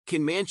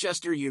Can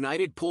Manchester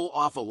United pull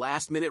off a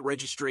last-minute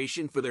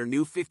registration for their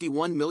new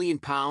 £51 million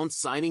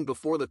signing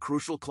before the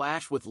crucial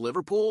clash with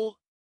Liverpool?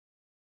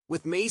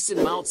 With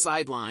Mason Mount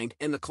sidelined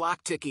and the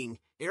clock ticking,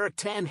 Erik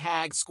Ten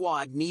Hag's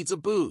squad needs a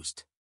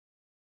boost.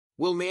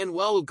 Will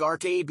Manuel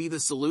Ugarte be the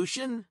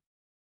solution?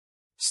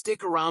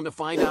 Stick around to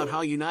find out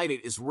how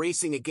United is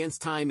racing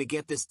against time to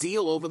get this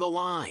deal over the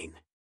line.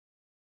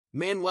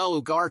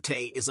 Manuel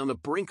Ugarte is on the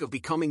brink of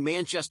becoming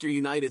Manchester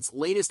United's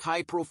latest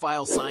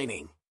high-profile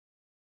signing.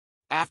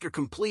 After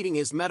completing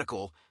his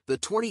medical, the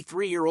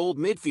 23-year-old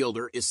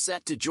midfielder is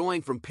set to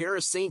join from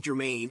Paris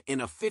Saint-Germain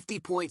in a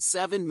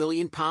 £50.7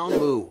 million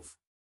move.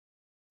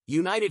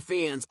 United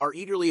fans are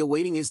eagerly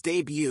awaiting his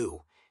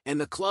debut,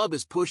 and the club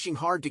is pushing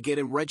hard to get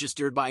him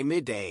registered by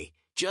midday,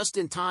 just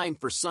in time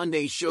for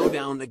Sunday's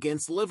showdown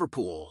against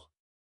Liverpool.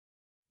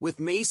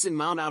 With Mason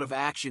Mount out of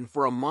action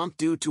for a month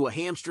due to a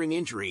hamstring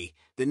injury,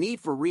 the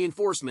need for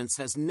reinforcements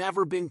has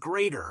never been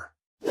greater.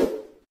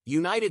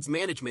 United's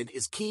management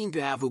is keen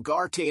to have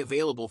Ugarte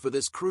available for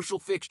this crucial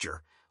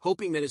fixture,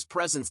 hoping that his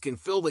presence can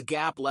fill the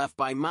gap left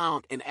by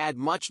Mount and add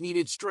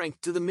much-needed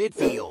strength to the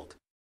midfield.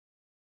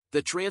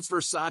 The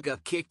transfer saga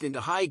kicked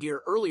into high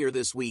gear earlier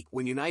this week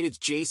when United's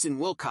Jason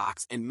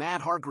Wilcox and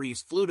Matt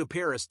Hargreaves flew to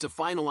Paris to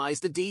finalize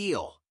the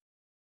deal.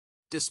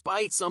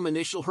 Despite some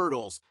initial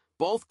hurdles,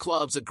 both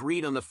clubs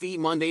agreed on the fee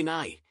Monday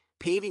night,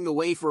 paving the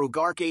way for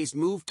Ugarte's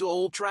move to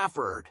Old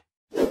Trafford.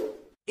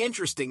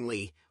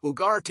 Interestingly,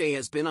 Ugarte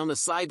has been on the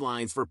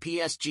sidelines for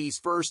PSG's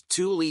first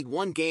 2 League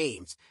One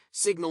games,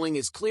 signaling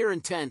his clear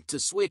intent to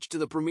switch to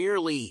the Premier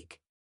League.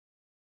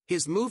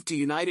 His move to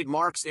United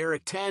marks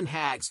Erik Ten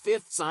Hag's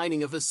 5th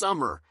signing of the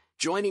summer,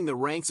 joining the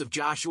ranks of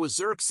Joshua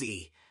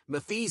Zirkzee,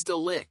 Matthijs de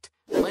Ligt,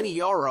 Lenny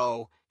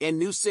Yoro,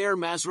 and Noussair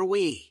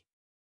Mazraoui.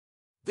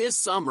 This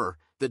summer,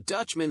 the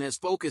Dutchman has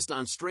focused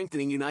on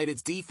strengthening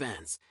United's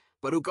defense,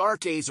 but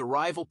Ugarte's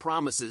arrival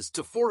promises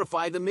to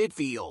fortify the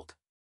midfield.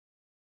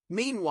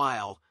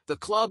 Meanwhile, the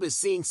club is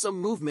seeing some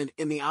movement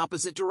in the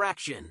opposite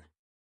direction.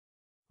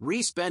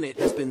 Reece Bennett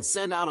has been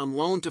sent out on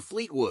loan to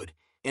Fleetwood,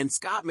 and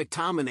Scott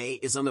McTominay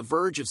is on the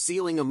verge of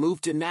sealing a move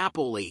to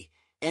Napoli,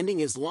 ending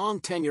his long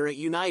tenure at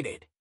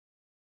United.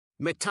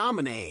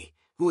 McTominay,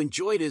 who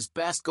enjoyed his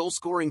best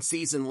goal-scoring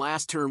season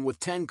last term with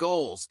 10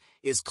 goals,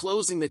 is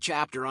closing the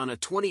chapter on a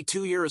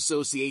 22-year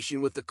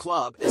association with the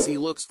club as he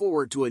looks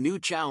forward to a new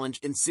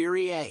challenge in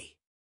Serie A.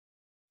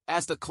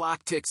 As the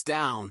clock ticks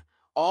down,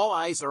 all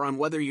eyes are on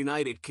whether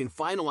United can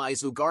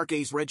finalize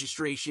Ugarte's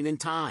registration in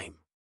time.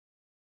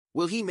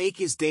 Will he make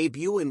his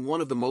debut in one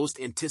of the most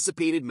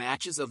anticipated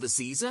matches of the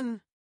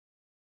season?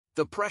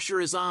 The pressure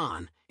is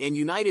on, and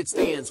United's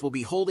fans will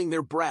be holding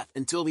their breath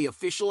until the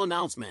official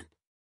announcement.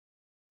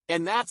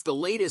 And that's the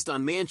latest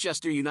on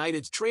Manchester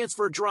United's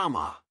transfer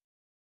drama.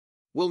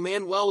 Will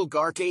Manuel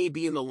Ugarte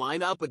be in the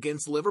lineup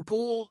against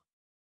Liverpool?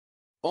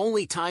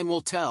 Only time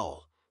will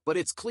tell, but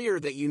it's clear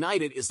that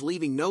United is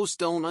leaving no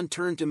stone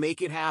unturned to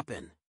make it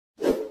happen.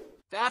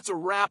 That's a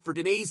wrap for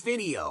today's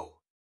video.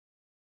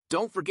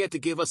 Don't forget to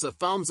give us a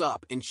thumbs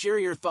up and share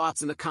your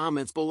thoughts in the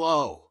comments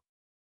below.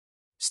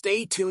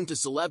 Stay tuned to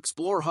Celeb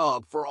Explore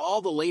Hub for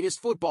all the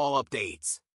latest football updates.